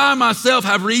this, so I myself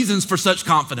have reasons for such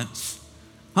confidence.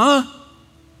 Huh?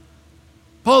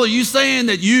 Paul, are you saying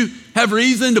that you have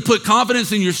reason to put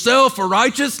confidence in yourself for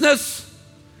righteousness?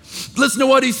 Listen to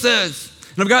what he says.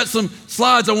 And I've got some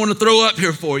slides I want to throw up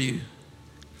here for you.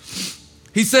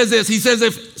 He says this, he says,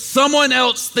 if someone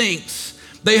else thinks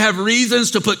they have reasons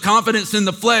to put confidence in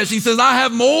the flesh, he says, I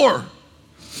have more.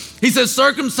 He says,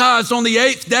 circumcised on the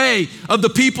 8th day of the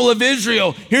people of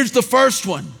Israel. Here's the first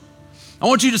one. I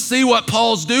want you to see what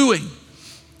Paul's doing.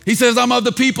 He says, I'm of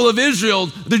the people of Israel,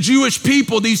 the Jewish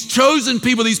people, these chosen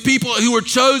people, these people who were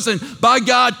chosen by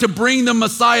God to bring the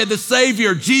Messiah, the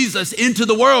Savior, Jesus, into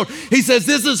the world. He says,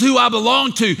 this is who I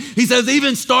belong to. He says,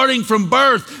 even starting from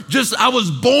birth, I was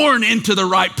born into the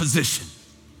right position.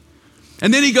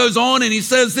 And then he goes on and he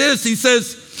says this, he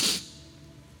says,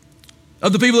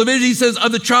 of the people of Israel, he says,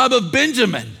 of the tribe of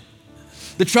Benjamin.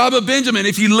 The tribe of Benjamin.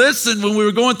 If you listen, when we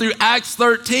were going through Acts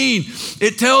 13,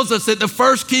 it tells us that the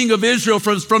first king of Israel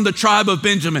was from the tribe of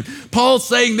Benjamin. Paul's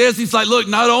saying this, he's like, look,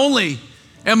 not only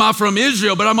am I from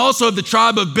Israel, but I'm also of the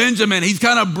tribe of Benjamin. He's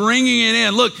kind of bringing it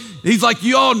in. Look, he's like,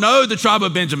 you all know the tribe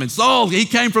of Benjamin. Saul, he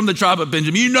came from the tribe of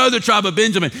Benjamin. You know the tribe of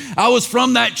Benjamin. I was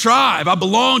from that tribe. I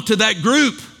belonged to that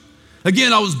group.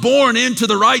 Again, I was born into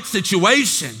the right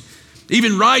situation,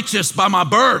 even righteous by my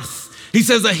birth. He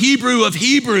says a Hebrew of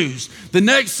Hebrews, the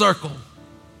next circle.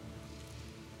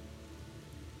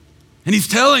 And he's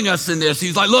telling us in this,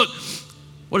 he's like, look,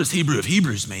 what does Hebrew of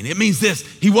Hebrews mean? It means this,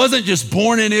 he wasn't just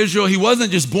born in Israel, he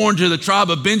wasn't just born to the tribe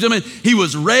of Benjamin, he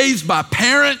was raised by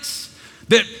parents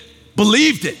that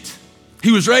believed it.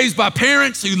 He was raised by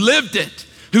parents who lived it,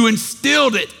 who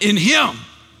instilled it in him.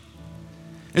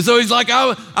 And so he's like,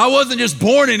 I wasn't just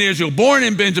born in Israel, born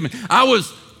in Benjamin. I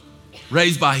was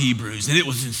raised by Hebrews, and it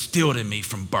was instilled in me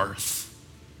from birth.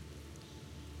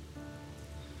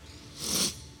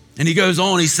 And he goes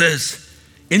on, he says,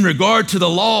 in regard to the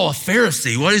law, a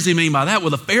Pharisee. What does he mean by that? Well,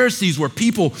 the Pharisees were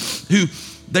people who,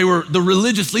 they were the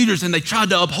religious leaders, and they tried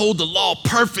to uphold the law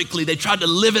perfectly. They tried to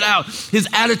live it out. His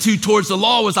attitude towards the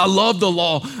law was, I love the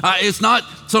law. It's not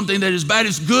something that is bad,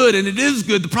 it's good, and it is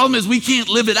good. The problem is we can't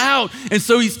live it out. And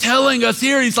so he's telling us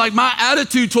here, he's like, my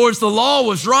attitude towards the law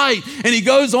was right. And he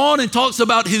goes on and talks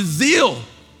about his zeal.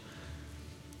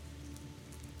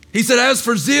 He said, as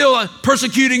for zeal,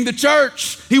 persecuting the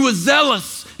church, he was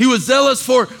zealous. He was zealous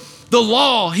for the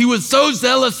law. He was so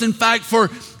zealous, in fact, for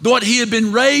what he had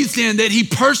been raised in, that he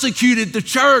persecuted the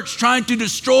church, trying to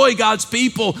destroy God's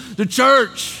people, the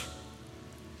church.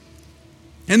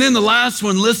 And then the last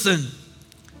one, listen.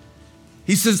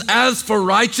 He says, as for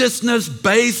righteousness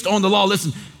based on the law,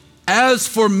 listen, as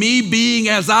for me being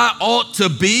as I ought to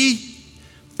be,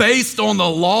 based on the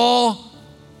law,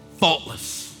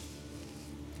 faultless.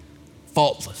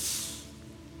 Faultless.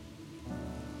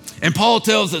 And Paul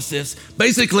tells us this,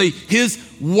 basically his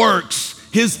works,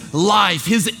 his life,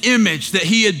 his image that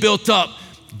he had built up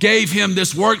gave him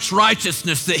this works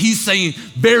righteousness that he's saying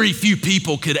very few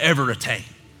people could ever attain.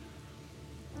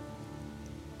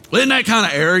 Well, isn't that kind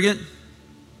of arrogant?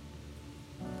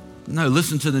 No,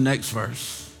 listen to the next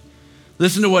verse.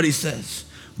 Listen to what he says.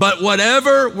 But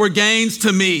whatever were gains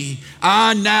to me,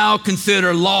 I now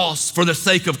consider loss for the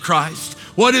sake of Christ.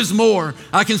 What is more,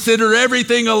 I consider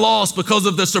everything a loss because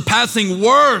of the surpassing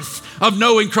worth of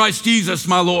knowing Christ Jesus,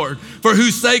 my Lord, for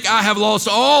whose sake I have lost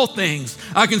all things.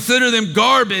 I consider them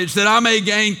garbage that I may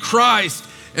gain Christ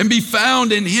and be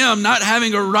found in him, not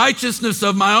having a righteousness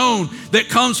of my own that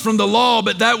comes from the law,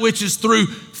 but that which is through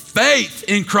faith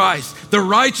in Christ, the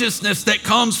righteousness that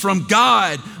comes from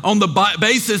God on the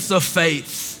basis of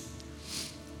faith.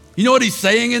 You know what he's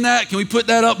saying in that? Can we put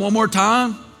that up one more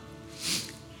time?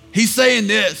 He's saying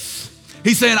this.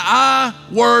 He's saying, I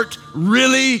worked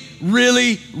really,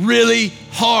 really, really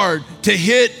hard to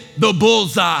hit the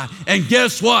bullseye. And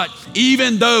guess what?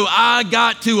 Even though I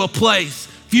got to a place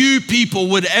few people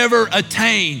would ever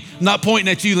attain, I'm not pointing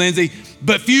at you, Lindsay,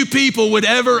 but few people would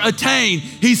ever attain.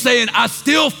 He's saying, I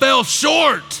still fell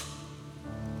short.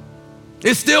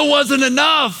 It still wasn't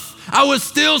enough. I was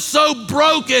still so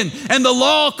broken, and the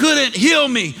law couldn't heal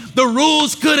me. The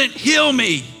rules couldn't heal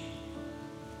me.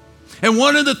 And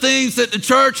one of the things that the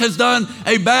church has done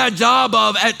a bad job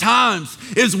of at times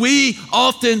is we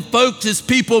often focus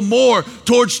people more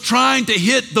towards trying to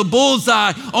hit the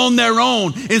bullseye on their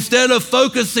own instead of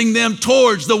focusing them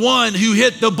towards the one who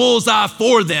hit the bullseye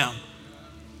for them.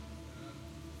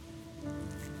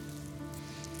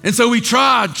 And so we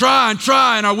try,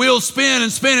 and our wheels spin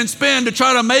to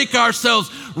try to make ourselves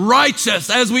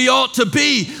righteous as we ought to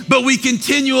be, but we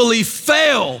continually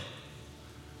fail.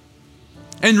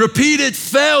 And repeated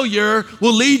failure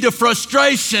will lead to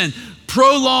frustration.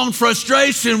 Prolonged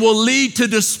frustration will lead to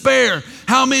despair.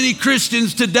 How many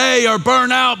Christians today are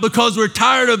burnt out because we're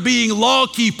tired of being law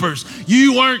keepers?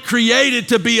 You weren't created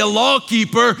to be a law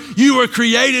keeper. You were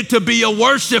created to be a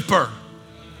worshiper.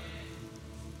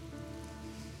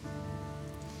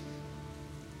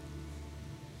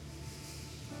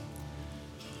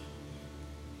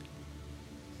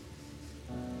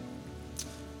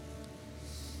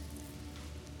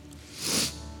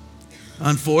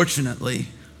 Unfortunately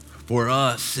for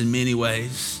us, in many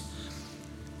ways,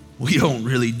 we don't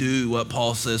really do what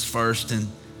Paul says first in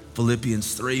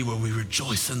Philippians 3, where we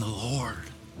rejoice in the Lord.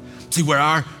 See, where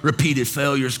our repeated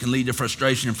failures can lead to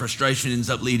frustration, and frustration ends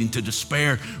up leading to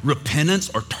despair. Repentance,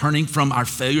 or turning from our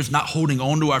failures, not holding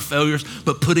on to our failures,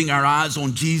 but putting our eyes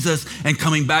on Jesus and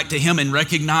coming back to Him and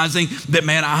recognizing that,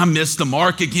 man, I missed the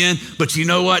mark again, but you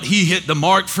know what? He hit the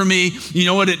mark for me. You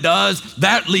know what it does?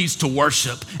 That leads to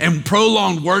worship, and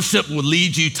prolonged worship will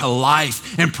lead you to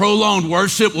life, and prolonged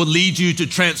worship will lead you to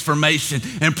transformation,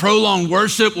 and prolonged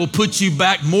worship will put you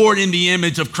back more in the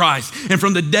image of Christ. And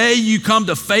from the day you come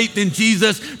to faith in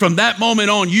Jesus, from that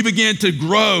moment on, you begin to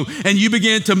grow and you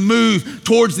begin to move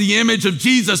towards the image of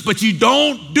Jesus. But you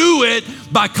don't do it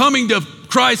by coming to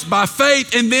Christ by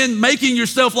faith and then making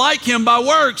yourself like Him by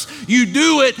works. You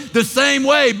do it the same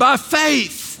way, by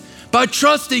faith, by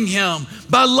trusting Him,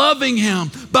 by loving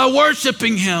Him, by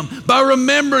worshiping Him, by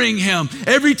remembering Him.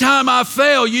 Every time I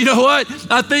fail, you know what?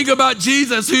 I think about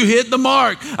Jesus who hit the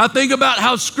mark. I think about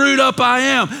how screwed up I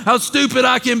am, how stupid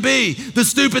I can be, the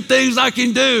stupid things I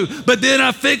can do. But then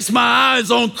I fix my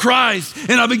eyes on Christ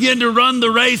and I begin to run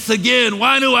the race again.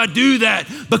 Why do I do that?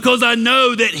 Because I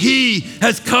know that He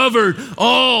has covered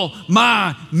all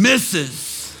my misses.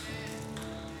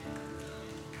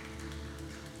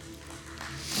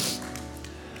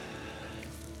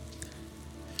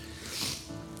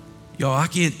 Y'all, I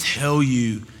can't tell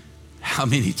you how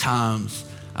many times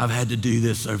I've had to do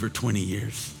this over 20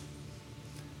 years.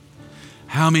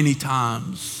 How many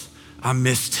times I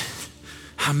missed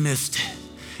it.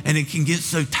 And it can get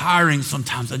so tiring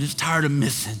sometimes. I'm just tired of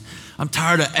missing. I'm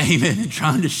tired of aiming and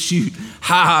trying to shoot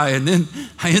high, and then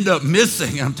I end up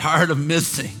missing. I'm tired of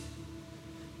missing.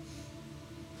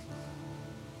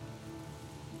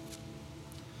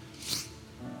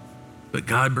 But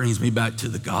God brings me back to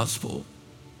the gospel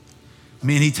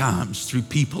many times through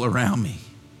people around me.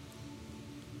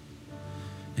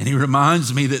 And He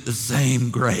reminds me that the same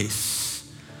grace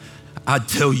I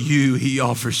tell you He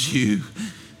offers you,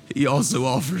 He also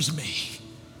offers me.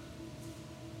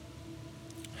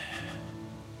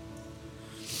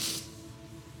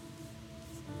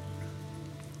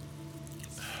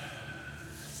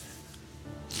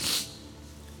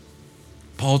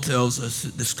 Paul tells us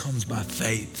that this comes by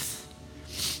faith.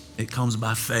 It comes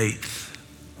by faith.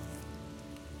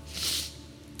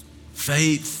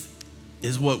 Faith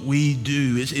is what we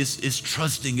do. It's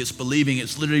trusting, it's believing,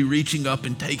 it's literally reaching up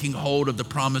and taking hold of the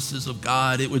promises of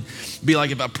God. It would be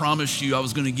like if I promised you I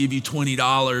was going to give you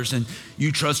 $20 and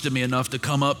you trusted me enough to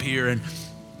come up here, and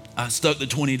I stuck the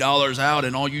 $20 out,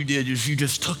 and all you did is you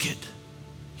just took it.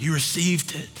 You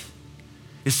received it.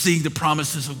 It's seeing the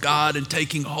promises of God and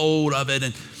taking hold of it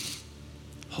and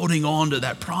holding on to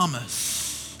that promise.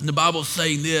 And the Bible's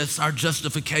saying this: our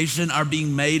justification, our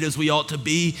being made as we ought to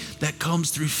be, that comes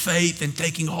through faith and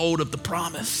taking hold of the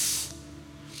promise.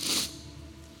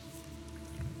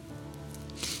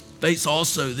 Faith's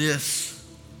also this: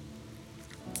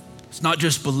 it's not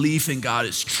just belief in God,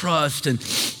 it's trust. And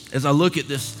as I look at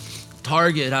this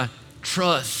target, I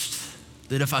trust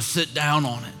that if I sit down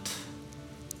on it,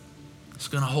 it's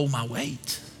going to hold my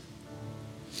weight.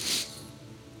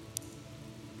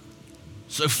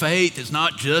 So faith is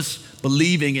not just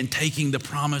believing and taking the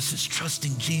promise, it's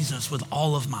trusting Jesus with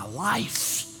all of my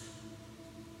life.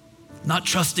 Not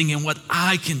trusting in what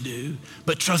I can do,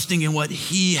 but trusting in what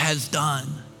He has done.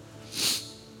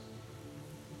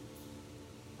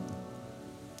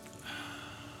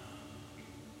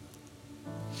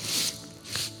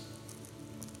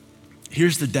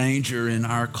 Here's the danger in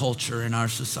our culture, in our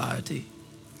society,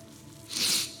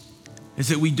 is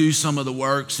that we do some of the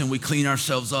works and we clean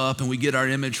ourselves up and we get our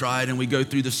image right and we go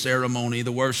through the ceremony,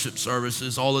 the worship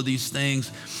services, all of these things.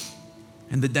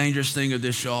 And the dangerous thing of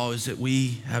this, y'all, is that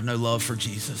we have no love for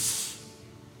Jesus.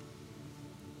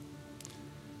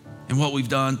 And what we've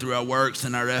done through our works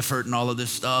and our effort and all of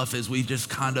this stuff is we've just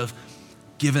kind of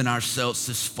given ourselves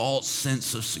this false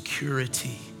sense of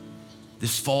security,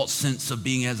 this false sense of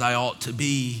being as I ought to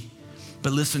be.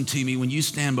 But listen to me, when you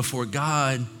stand before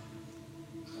God,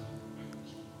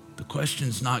 the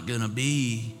question's not gonna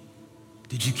be,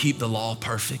 did you keep the law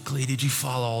perfectly? Did you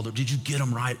follow did you get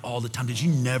them right all the time? Did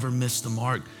you never miss the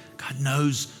mark? God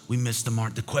knows we missed the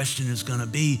mark. The question is gonna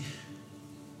be,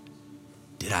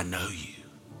 did I know you?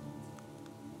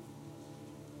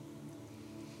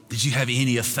 Did you have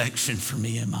any affection for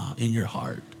me in your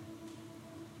heart?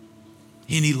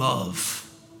 Any love?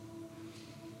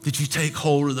 Did you take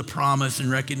hold of the promise and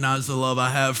recognize the love I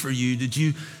have for you? Did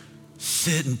you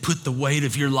sit and put the weight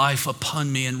of your life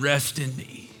upon me and rest in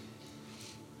me?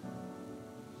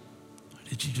 Or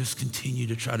did you just continue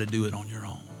to try to do it on your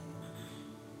own?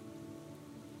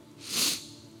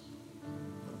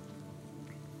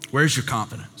 Where's your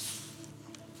confidence?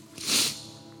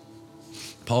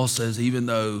 Paul says, even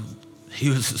though he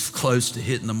was as close to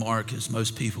hitting the mark as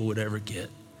most people would ever get,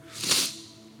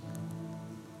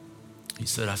 he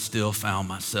said, I still found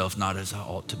myself not as I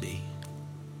ought to be.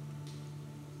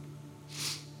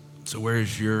 So where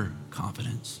is your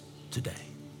confidence today?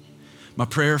 My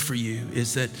prayer for you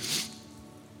is that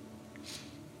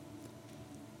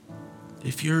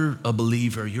if you're a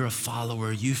believer, you're a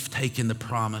follower, you've taken the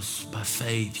promise by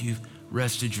faith, you've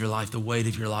rested your life, the weight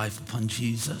of your life upon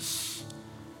Jesus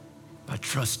by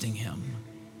trusting him,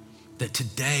 that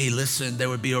today, listen, there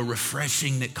would be a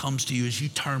refreshing that comes to you as you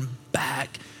turn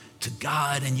back to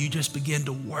God and you just begin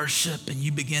to worship and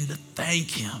you begin to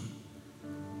thank him.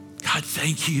 God,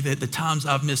 thank you that the times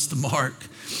I've missed the mark,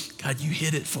 God, you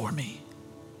hit it for me.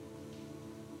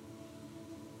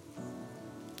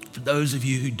 For those of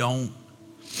you who don't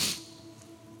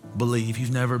believe,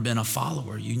 you've never been a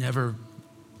follower, you've never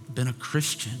been a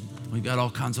Christian. We've got all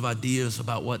kinds of ideas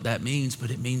about what that means,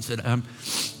 but it means that I'm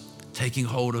taking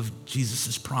hold of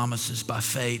Jesus' promises by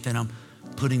faith and I'm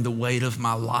putting the weight of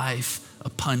my life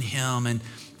upon him, and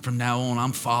from now on,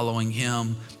 I'm following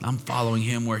him. I'm following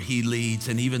him where he leads.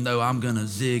 And even though I'm gonna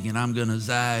zig and I'm gonna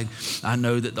zag, I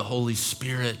know that the Holy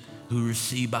Spirit who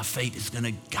received by faith is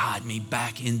gonna guide me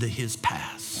back into his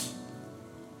paths.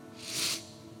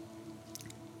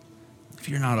 If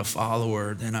you're not a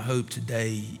follower, then I hope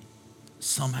today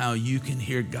somehow you can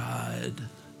hear God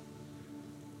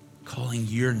calling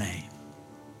your name,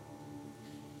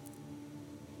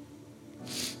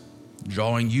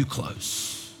 drawing you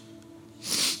close.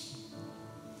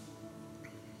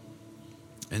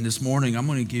 And this morning, I'm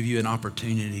going to give you an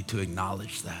opportunity to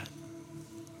acknowledge that.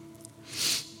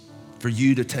 For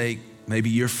you to take maybe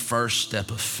your first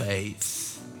step of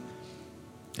faith,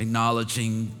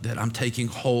 acknowledging that I'm taking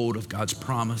hold of God's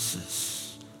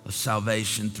promises of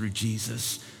salvation through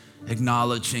Jesus,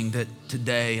 acknowledging that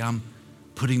today I'm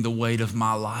putting the weight of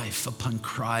my life upon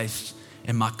Christ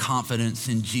and my confidence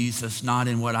in Jesus, not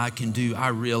in what I can do. I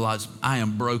realize I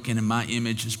am broken and my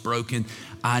image is broken.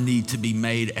 I need to be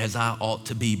made as I ought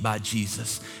to be by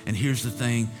Jesus. And here's the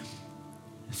thing,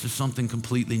 this is something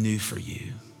completely new for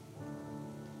you.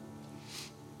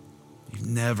 You've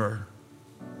never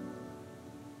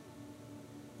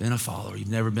been a follower. You've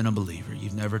never been a believer.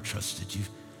 You've never trusted. You've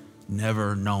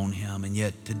never known him. And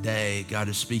yet today, God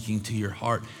is speaking to your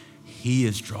heart. He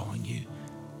is drawing you.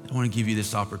 I want to give you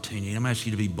this opportunity. I'm going to ask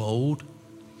you to be bold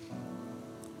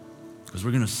because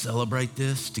we're going to celebrate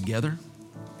this together.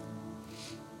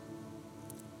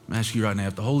 I'm asking you right now,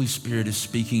 if the Holy Spirit is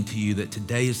speaking to you that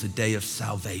today is the day of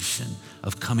salvation,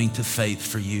 of coming to faith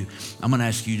for you, I'm going to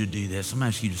ask you to do this. I'm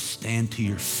going to ask you to stand to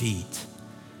your feet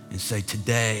and say,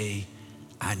 today,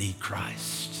 I need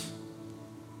Christ.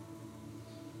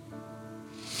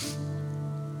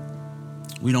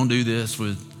 We don't do this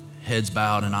with heads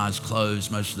bowed and eyes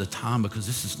closed most of the time because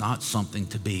this is not something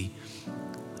to be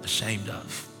ashamed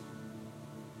of.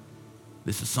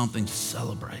 This is something to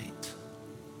celebrate.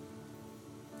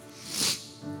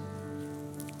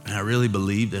 And I really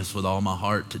believe this with all my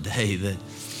heart today, that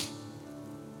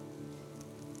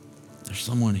there's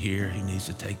someone here who needs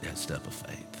to take that step of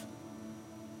faith.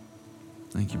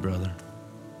 Thank you, brother.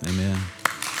 Amen.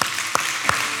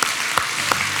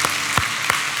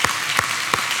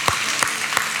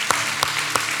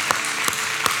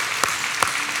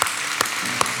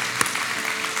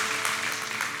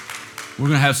 We're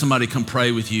going to have somebody come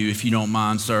pray with you if you don't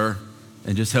mind, sir.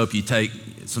 and just help you take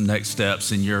some next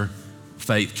steps in your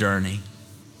faith journey.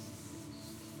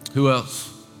 Who else?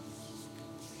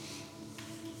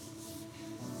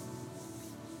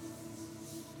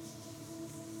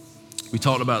 We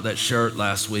talked about that shirt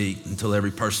last week, Until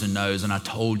Every Person Knows, and I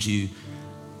told you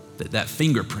that that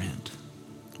fingerprint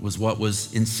was what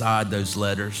was inside those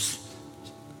letters,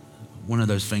 one of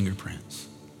those fingerprints.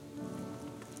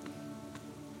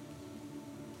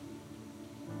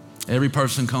 Every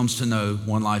person comes to know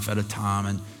one life at a time,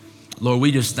 and Lord,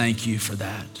 we just thank you for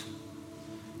that.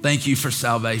 Thank you for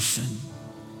salvation.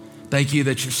 Thank you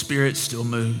that your Spirit still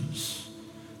moves.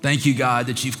 Thank you, God,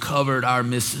 that you've covered our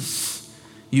misses.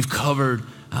 You've covered,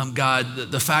 God,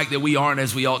 the fact that we aren't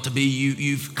as we ought to be.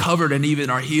 You've covered and even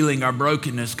our healing, our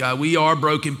brokenness, God. We are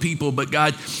broken people, but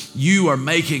God, you are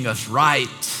making us right.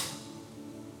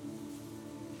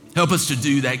 Help us to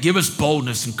do that. Give us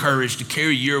boldness and courage to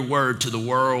carry your word to the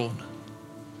world,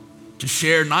 to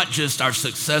share not just our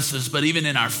successes, but even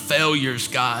in our failures,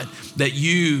 God, that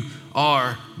you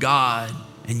are God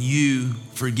and you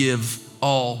forgive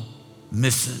all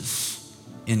misses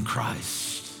in Christ.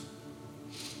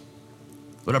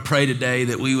 But I pray today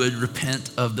that we would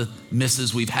repent of the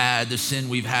misses we've had, the sin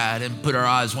we've had, and put our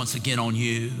eyes once again on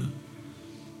you,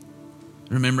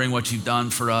 remembering what you've done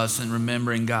for us and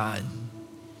remembering, God,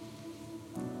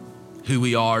 who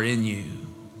we are in you.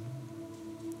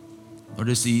 Lord,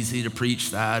 it's easy to preach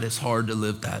that. It's hard to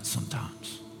live that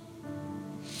sometimes.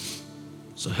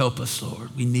 So help us,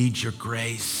 Lord. We need your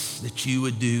grace that you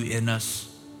would do in us,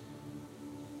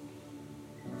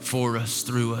 for us,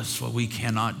 through us, what we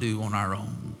cannot do on our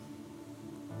own.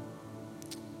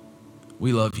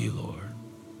 We love you, Lord.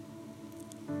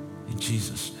 In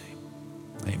Jesus'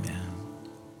 name, amen.